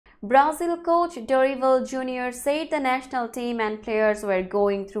Brazil coach Dorival Jr. said the national team and players were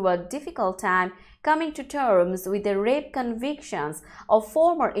going through a difficult time coming to terms with the rape convictions of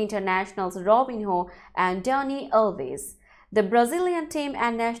former internationals Robinho and Alves. The Brazilian team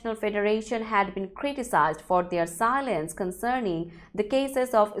and national federation had been criticized for their silence concerning the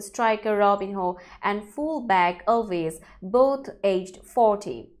cases of striker Robinho and fullback Alves, both aged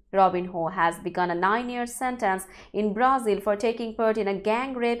 40. Robinho has begun a 9-year sentence in Brazil for taking part in a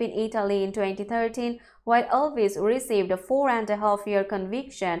gang rape in Italy in 2013, while Alves received a 4.5-year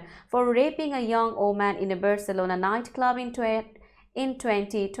conviction for raping a young woman in a Barcelona nightclub in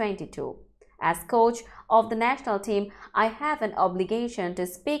 2022. As coach of the national team, I have an obligation to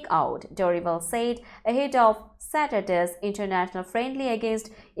speak out, Dorival said ahead of Saturday's international friendly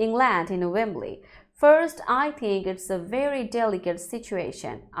against England in Wembley. First, I think it's a very delicate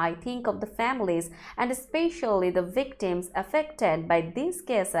situation. I think of the families and especially the victims affected by these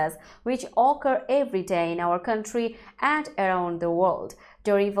cases which occur every day in our country and around the world.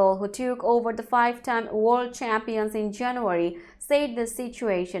 Dorival, who took over the 5-time world champions in January, said the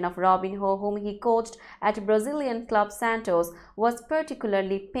situation of Robinho, whom he coached at Brazilian club Santos, was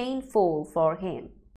particularly painful for him.